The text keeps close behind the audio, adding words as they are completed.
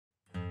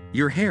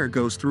Your hair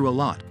goes through a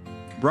lot: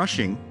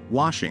 brushing,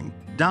 washing,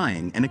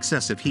 dyeing, and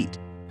excessive heat.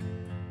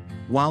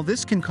 While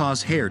this can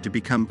cause hair to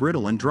become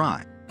brittle and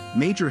dry,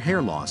 major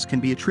hair loss can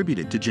be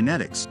attributed to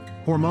genetics,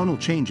 hormonal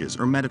changes,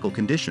 or medical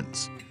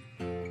conditions.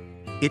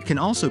 It can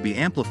also be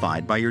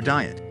amplified by your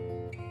diet.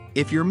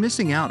 If you're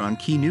missing out on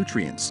key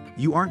nutrients,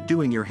 you aren't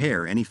doing your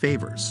hair any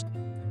favors.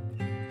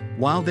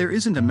 While there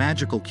isn't a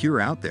magical cure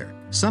out there,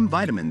 some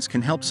vitamins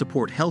can help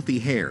support healthy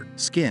hair,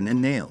 skin,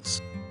 and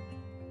nails.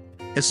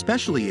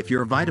 Especially if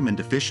you're vitamin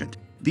deficient,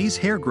 these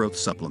hair growth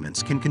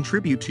supplements can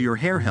contribute to your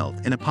hair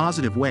health in a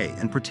positive way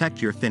and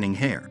protect your thinning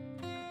hair.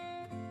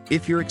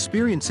 If you're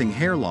experiencing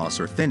hair loss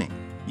or thinning,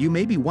 you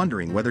may be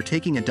wondering whether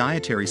taking a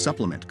dietary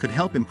supplement could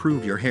help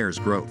improve your hair's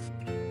growth.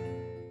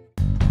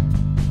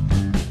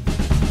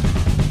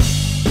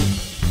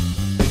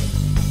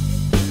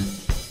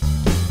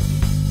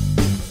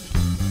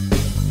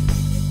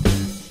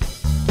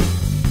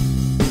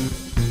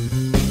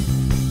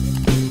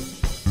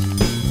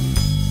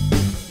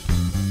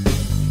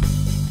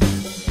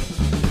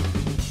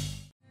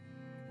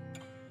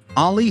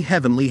 OLLY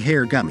Heavenly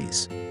Hair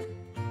Gummies.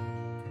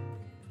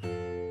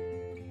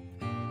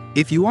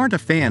 If you aren't a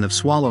fan of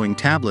swallowing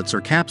tablets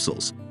or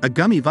capsules, a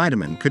gummy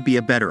vitamin could be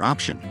a better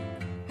option.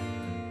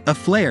 A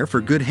flair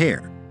for good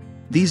hair.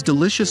 These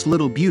delicious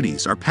little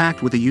beauties are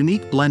packed with a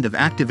unique blend of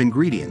active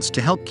ingredients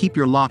to help keep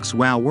your locks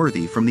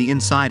wow-worthy from the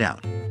inside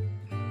out.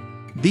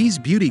 These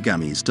beauty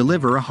gummies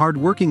deliver a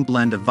hard-working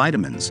blend of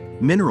vitamins,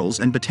 minerals,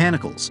 and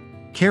botanicals,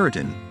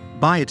 keratin,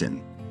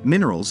 biotin,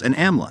 minerals, and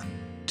amla,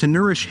 to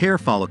nourish hair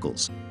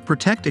follicles,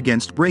 protect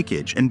against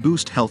breakage, and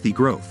boost healthy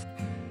growth.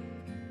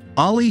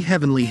 OLLY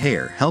Heavenly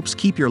Hair helps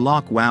keep your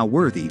lock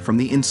wow-worthy from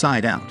the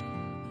inside out.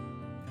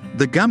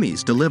 The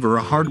gummies deliver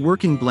a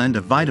hard-working blend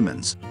of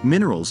vitamins,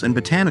 minerals, and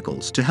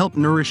botanicals to help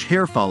nourish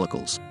hair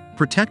follicles,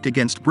 protect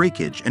against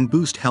breakage, and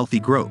boost healthy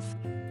growth.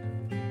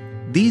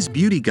 These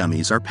beauty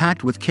gummies are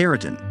packed with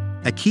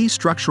keratin, a key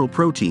structural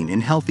protein in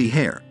healthy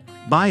hair.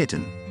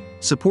 Biotin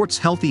supports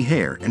healthy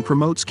hair and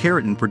promotes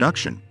keratin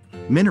production.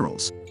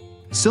 Minerals.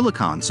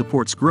 Silicon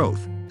supports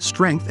growth,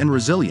 strength, and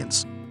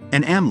resilience.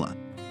 And amla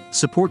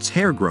supports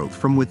hair growth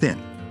from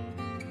within.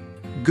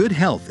 Good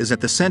health is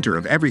at the center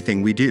of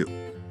everything we do.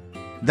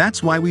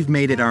 That's why we've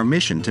made it our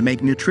mission to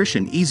make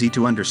nutrition easy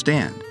to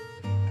understand.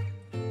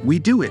 We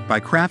do it by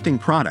crafting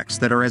products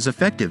that are as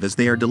effective as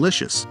they are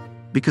delicious,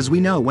 because we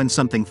know when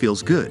something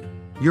feels good,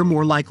 you're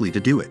more likely to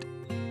do it.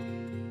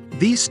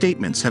 These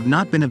statements have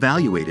not been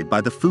evaluated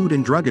by the Food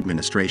and Drug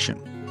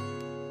Administration.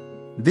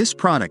 This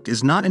product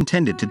is not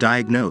intended to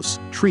diagnose,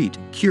 treat,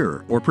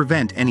 cure, or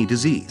prevent any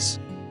disease.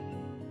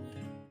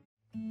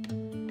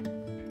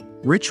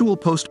 Ritual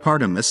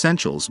Postpartum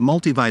Essentials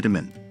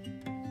Multivitamin.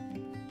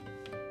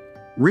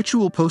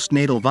 Ritual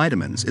Postnatal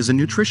Vitamins is a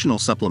nutritional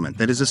supplement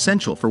that is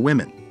essential for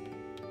women.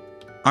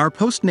 Our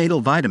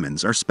postnatal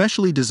vitamins are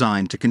specially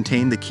designed to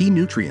contain the key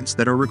nutrients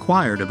that are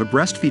required of a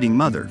breastfeeding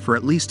mother for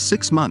at least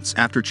 6 months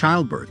after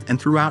childbirth and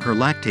throughout her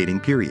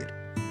lactating period.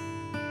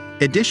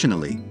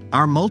 Additionally,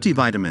 our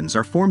multivitamins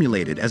are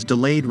formulated as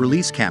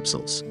delayed-release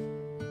capsules.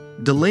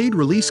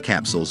 Delayed-release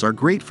capsules are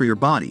great for your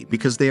body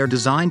because they are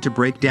designed to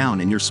break down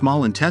in your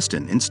small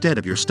intestine instead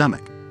of your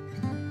stomach.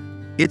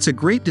 It's a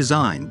great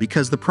design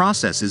because the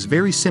process is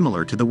very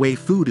similar to the way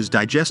food is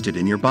digested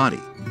in your body.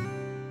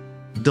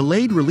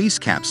 Delayed-release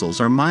capsules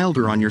are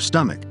milder on your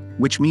stomach,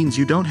 which means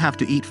you don't have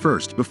to eat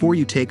first before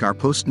you take our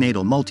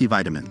postnatal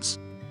multivitamins.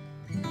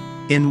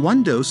 In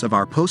one dose of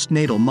our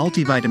postnatal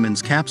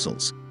multivitamins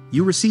capsules,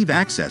 you receive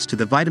access to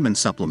the vitamin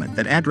supplement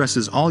that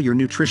addresses all your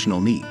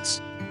nutritional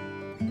needs.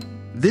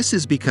 This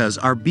is because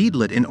our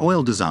beadlet in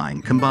oil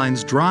design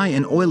combines dry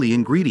and oily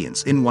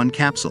ingredients in one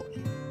capsule.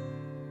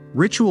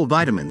 Ritual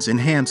vitamins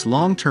enhance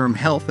long-term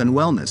health and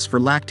wellness for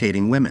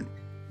lactating women.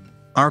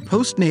 Our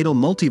postnatal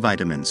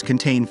multivitamins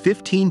contain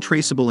 15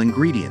 traceable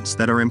ingredients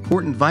that are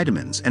important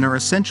vitamins and are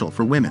essential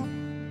for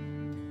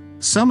women.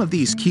 Some of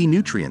these key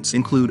nutrients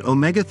include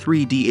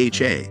omega-3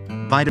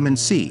 DHA, vitamin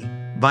C,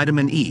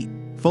 vitamin E,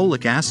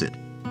 folic acid,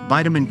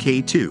 vitamin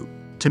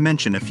K2, to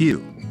mention a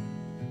few.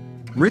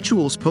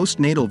 Ritual's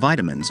postnatal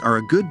vitamins are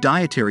a good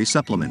dietary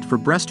supplement for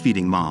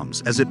breastfeeding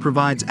moms as it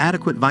provides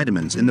adequate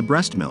vitamins in the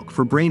breast milk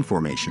for brain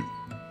formation.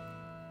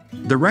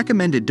 The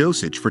recommended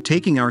dosage for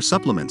taking our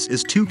supplements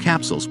is 2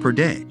 capsules per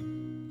day.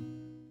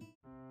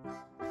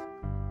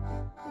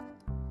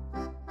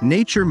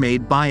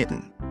 Nature-made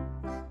biotin.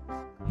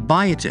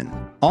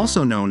 Biotin,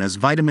 also known as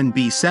vitamin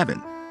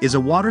B7, is a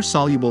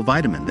water-soluble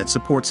vitamin that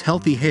supports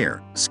healthy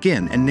hair,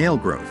 skin, and nail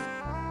growth.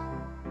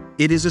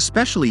 It is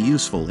especially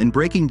useful in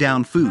breaking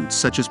down foods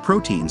such as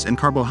proteins and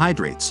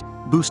carbohydrates,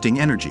 boosting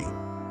energy.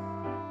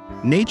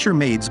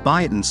 Nature-Made's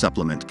biotin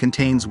supplement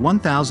contains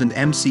 1000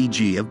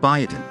 mcg of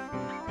biotin.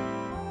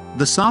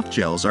 The soft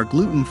gels are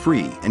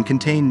gluten-free and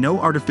contain no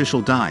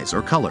artificial dyes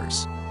or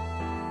colors.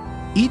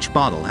 Each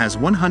bottle has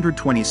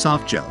 120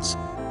 soft gels.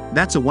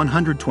 That's a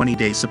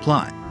 120-day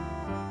supply.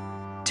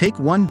 Take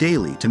one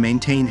daily to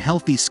maintain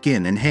healthy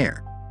skin and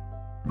hair.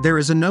 There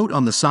is a note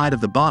on the side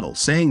of the bottle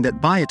saying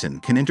that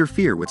biotin can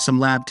interfere with some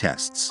lab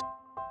tests.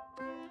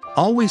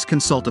 Always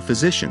consult a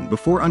physician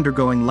before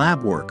undergoing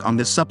lab work on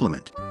this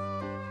supplement.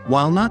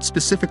 While not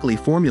specifically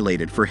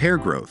formulated for hair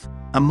growth,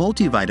 a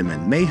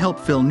multivitamin may help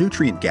fill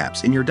nutrient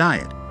gaps in your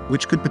diet,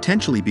 which could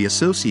potentially be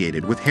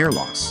associated with hair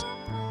loss.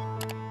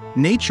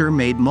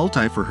 Nature-made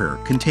Multi for Her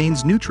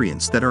contains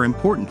nutrients that are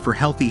important for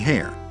healthy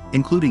hair,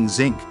 including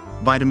zinc,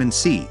 vitamin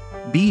C,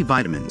 B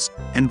vitamins,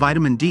 and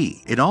vitamin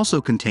D. It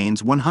also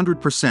contains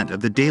 100%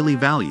 of the daily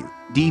value,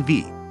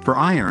 DV, for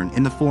iron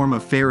in the form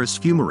of ferrous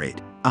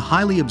fumarate, a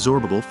highly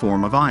absorbable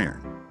form of iron.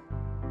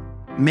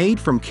 Made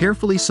from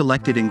carefully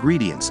selected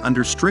ingredients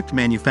under strict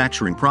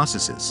manufacturing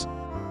processes.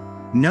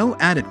 No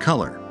added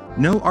color,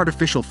 no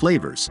artificial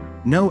flavors,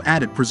 no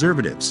added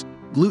preservatives,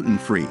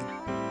 gluten-free.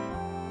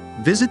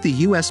 Visit the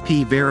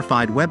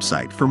USP-verified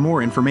website for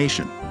more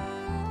information.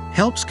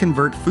 Helps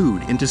convert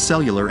food into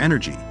cellular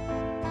energy.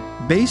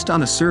 Based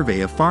on a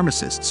survey of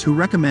pharmacists who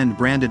recommend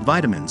branded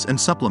vitamins and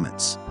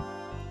supplements.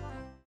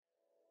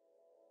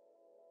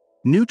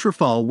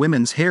 Nutrafol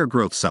Women's Hair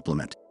Growth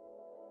Supplement.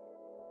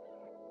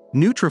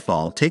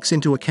 Nutrafol takes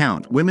into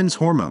account women's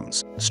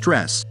hormones,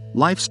 stress,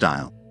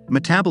 lifestyle,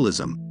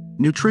 metabolism,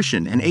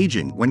 nutrition and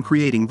aging when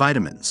creating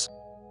vitamins.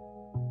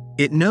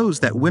 It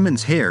knows that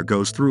women's hair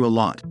goes through a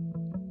lot.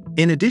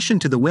 In addition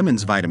to the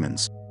women's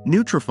vitamins,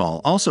 Nutrafol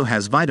also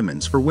has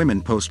vitamins for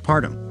women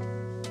postpartum.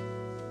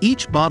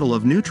 Each bottle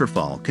of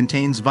Nutrafol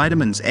contains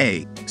vitamins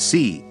A,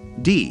 C,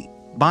 D,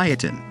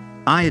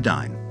 biotin,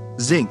 iodine,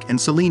 zinc and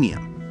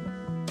selenium.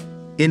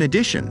 In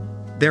addition,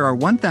 there are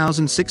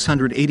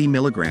 1,680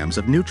 milligrams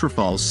of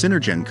Nutrafol's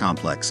Synergen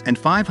complex and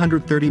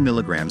 530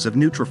 milligrams of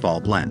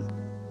Nutrafol blend.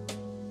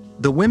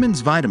 The women's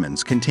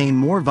vitamins contain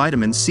more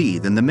vitamin C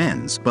than the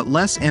men's but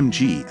less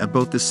mg of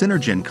both the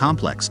Synergen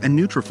complex and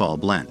Nutrafol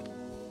blend.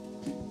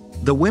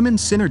 The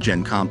women's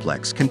Synergen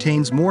complex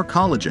contains more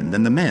collagen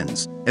than the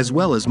men's, as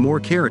well as more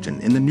keratin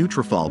in the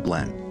Nutrafol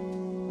blend.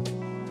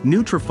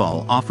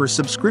 Nutrafol offers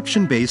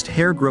subscription-based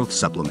hair growth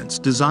supplements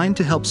designed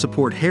to help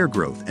support hair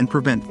growth and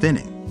prevent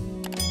thinning.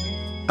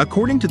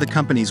 According to the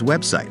company's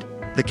website,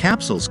 the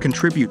capsules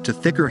contribute to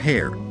thicker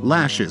hair,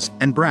 lashes,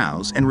 and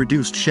brows and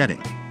reduced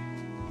shedding.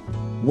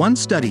 One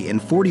study in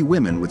 40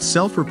 women with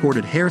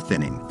self-reported hair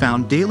thinning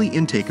found daily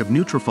intake of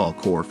Nutrafol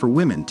Core for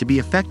women to be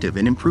effective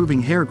in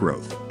improving hair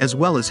growth, as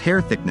well as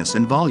hair thickness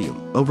and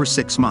volume, over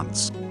 6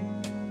 months.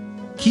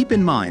 Keep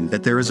in mind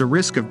that there is a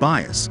risk of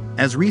bias,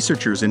 as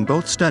researchers in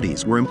both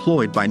studies were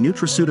employed by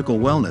Nutraceutical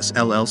Wellness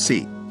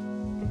LLC.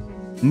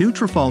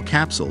 Nutrafol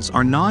capsules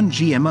are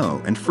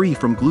non-GMO and free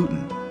from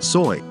gluten,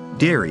 soy,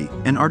 dairy,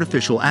 and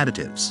artificial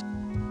additives.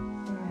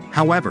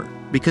 However,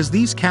 because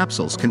these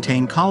capsules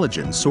contain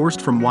collagen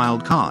sourced from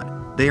wild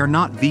cod, they are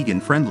not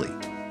vegan-friendly.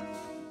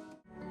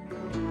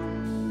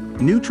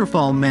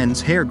 Nutrafol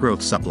Men's Hair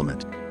Growth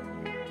Supplement.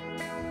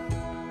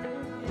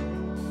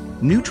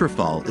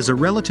 Nutrafol is a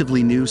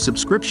relatively new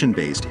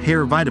subscription-based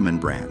hair vitamin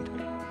brand.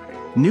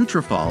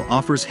 Nutrafol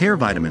offers hair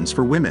vitamins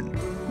for women,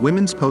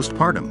 women's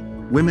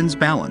postpartum, women's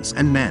balance,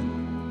 and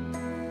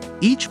men.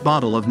 Each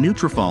bottle of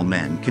Nutrafol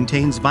Men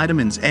contains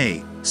vitamins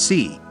A,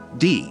 C,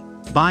 D,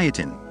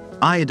 biotin,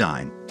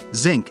 iodine,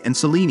 zinc, and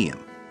selenium.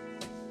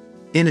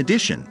 In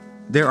addition,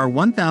 there are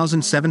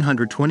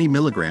 1,720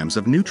 milligrams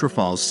of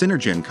Nutrafol's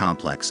Synergen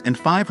complex and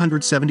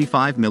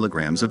 575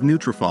 milligrams of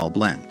Nutrafol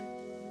blend.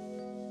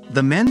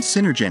 The men's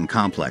Synergen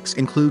complex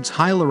includes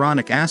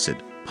hyaluronic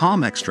acid,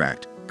 palm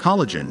extract,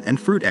 collagen, and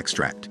fruit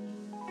extract.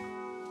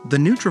 The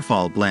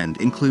Nutrafol blend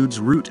includes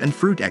root and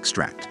fruit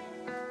extract.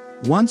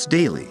 Once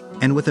daily,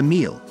 and with a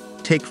meal,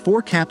 take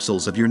 4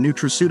 capsules of your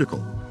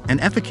nutraceutical,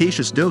 an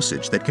efficacious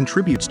dosage that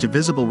contributes to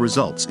visible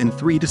results in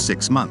 3 to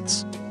 6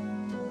 months.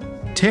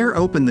 Tear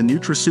open the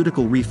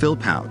nutraceutical refill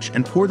pouch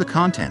and pour the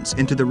contents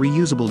into the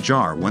reusable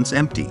jar once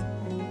empty.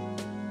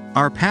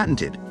 Our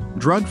patented,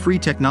 drug-free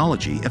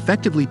technology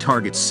effectively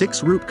targets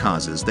 6 root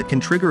causes that can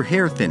trigger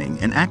hair thinning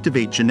and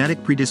activate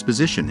genetic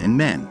predisposition in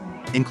men,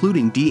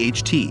 including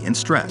DHT and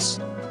stress.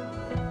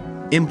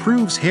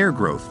 Improves hair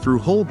growth through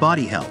whole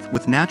body health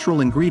with natural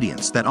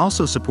ingredients that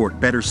also support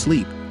better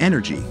sleep,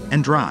 energy,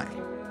 and drive.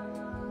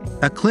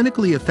 A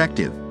clinically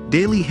effective,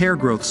 daily hair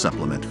growth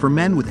supplement for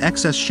men with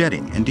excess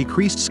shedding and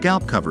decreased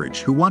scalp coverage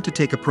who want to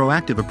take a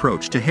proactive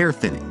approach to hair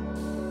thinning.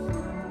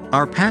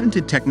 Our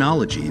patented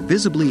technology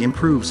visibly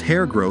improves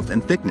hair growth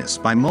and thickness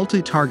by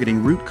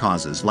multi-targeting root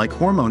causes like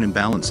hormone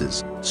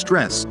imbalances,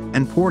 stress,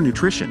 and poor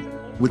nutrition,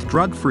 with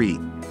drug-free,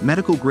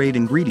 medical-grade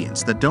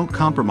ingredients that don't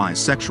compromise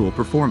sexual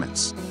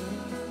performance.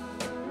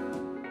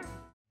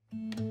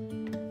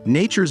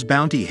 Nature's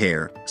Bounty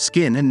Hair,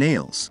 Skin and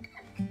Nails.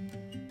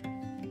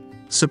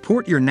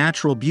 Support your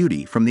natural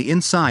beauty from the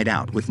inside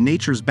out with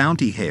Nature's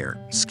Bounty Hair,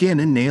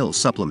 Skin and Nails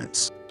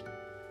supplements.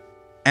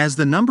 As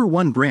the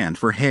 #1 brand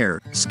for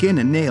hair, skin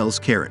and nails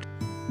care,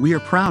 we are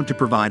proud to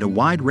provide a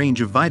wide range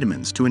of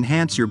vitamins to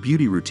enhance your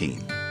beauty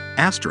routine.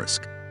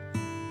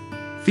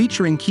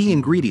 Featuring key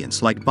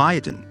ingredients like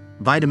biotin,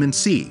 vitamin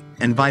C,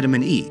 and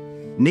vitamin E,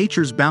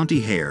 Nature's Bounty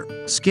Hair,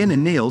 Skin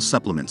and Nails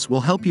supplements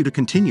will help you to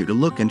continue to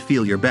look and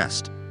feel your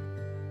best.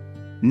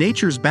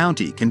 Nature's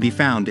Bounty can be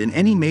found in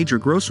any major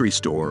grocery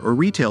store or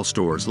retail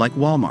stores like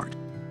Walmart.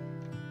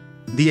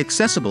 The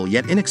accessible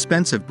yet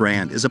inexpensive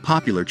brand is a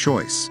popular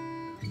choice.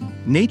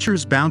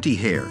 Nature's Bounty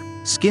Hair,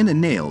 Skin and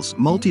Nails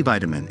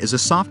Multivitamin is a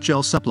soft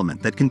gel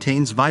supplement that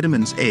contains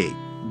vitamins A,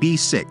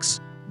 B6,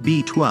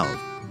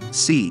 B12,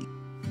 C,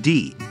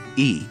 D,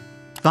 E,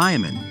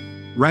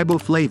 thiamine,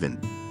 riboflavin,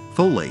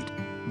 folate,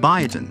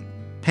 biotin,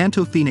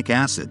 pantothenic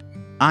acid,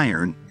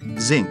 iron,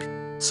 zinc,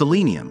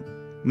 selenium,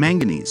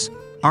 manganese,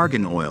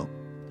 argan oil,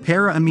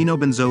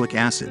 para-aminobenzoic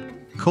acid,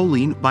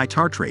 choline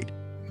bitartrate,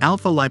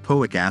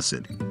 alpha-lipoic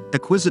acid,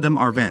 equisetum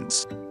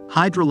arvens,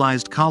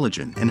 hydrolyzed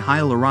collagen and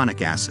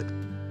hyaluronic acid.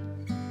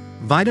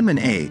 Vitamin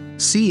A,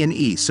 C and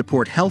E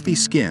support healthy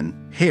skin,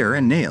 hair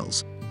and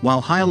nails,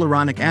 while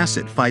hyaluronic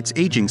acid fights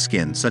aging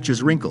skin such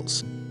as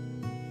wrinkles.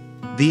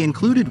 The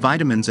included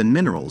vitamins and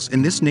minerals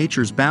in this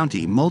Nature's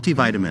Bounty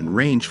multivitamin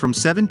range from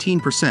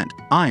 17%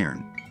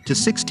 iron to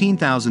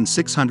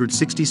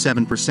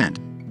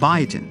 16,667%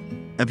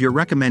 biotin of your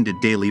recommended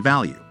daily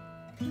value.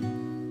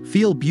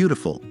 Feel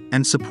beautiful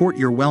and support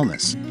your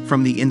wellness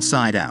from the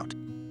inside out.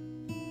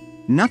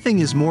 Nothing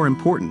is more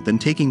important than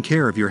taking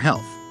care of your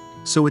health,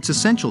 so it's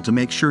essential to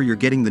make sure you're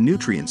getting the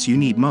nutrients you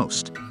need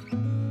most.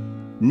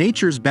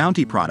 Nature's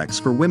Bounty products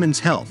for women's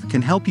health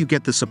can help you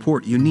get the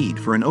support you need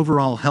for an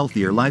overall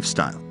healthier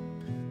lifestyle.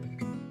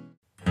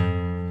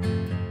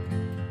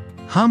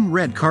 Hum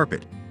Red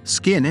Carpet,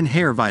 Skin and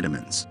Hair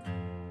Vitamins.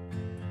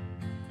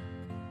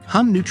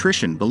 Hum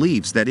Nutrition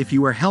believes that if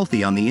you are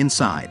healthy on the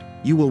inside,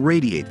 you will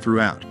radiate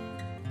throughout.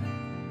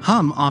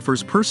 Hum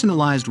offers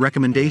personalized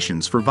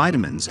recommendations for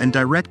vitamins and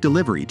direct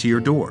delivery to your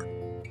door.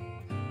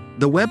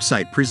 The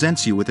website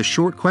presents you with a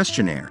short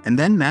questionnaire and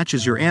then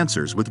matches your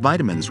answers with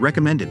vitamins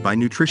recommended by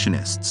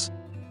nutritionists.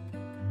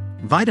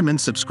 Vitamin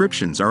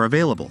subscriptions are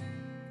available.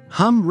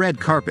 Hum Red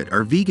Carpet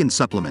are vegan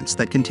supplements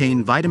that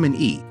contain vitamin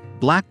E,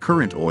 black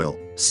currant oil,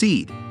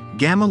 seed,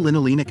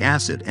 gamma-linolenic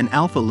acid and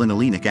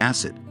alpha-linolenic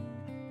acid.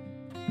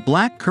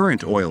 Black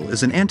currant oil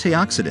is an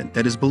antioxidant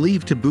that is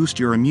believed to boost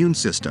your immune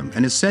system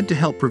and is said to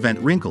help prevent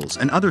wrinkles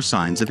and other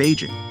signs of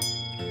aging.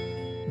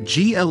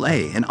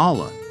 GLA and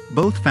OLLY,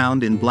 both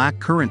found in black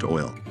currant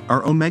oil,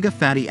 are omega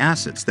fatty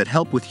acids that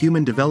help with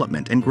human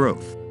development and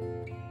growth.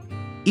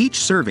 Each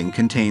serving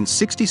contains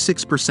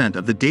 66%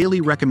 of the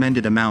daily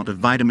recommended amount of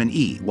vitamin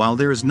E. While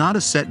there is not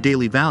a set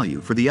daily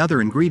value for the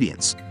other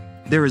ingredients,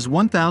 there is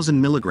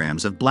 1,000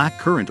 milligrams of black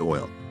currant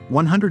oil,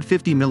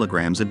 150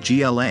 milligrams of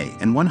GLA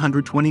and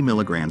 120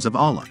 milligrams of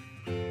OLLY.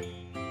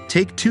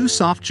 Take 2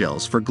 soft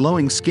gels for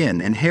glowing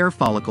skin and hair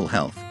follicle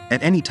health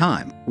at any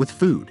time with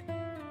food.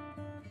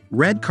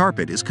 Red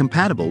Carpet is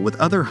compatible with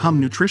other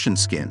Hum Nutrition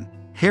skin,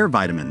 hair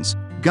vitamins,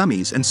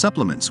 gummies and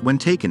supplements when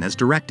taken as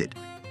directed.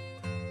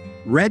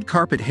 Red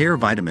Carpet Hair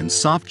Vitamins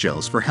soft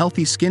gels for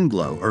healthy skin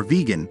glow are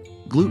vegan,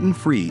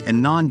 gluten-free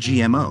and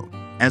non-GMO,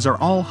 as are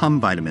all Hum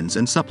vitamins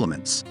and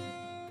supplements.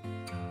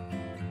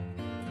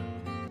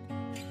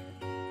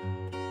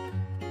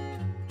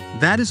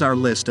 That is our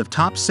list of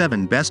top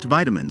 7 best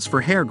vitamins for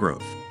hair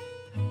growth.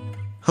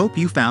 Hope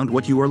you found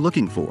what you are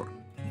looking for.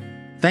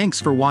 Thanks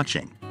for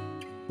watching.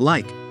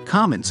 Like,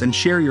 comments and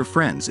share your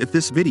friends if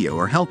this video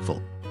are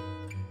helpful.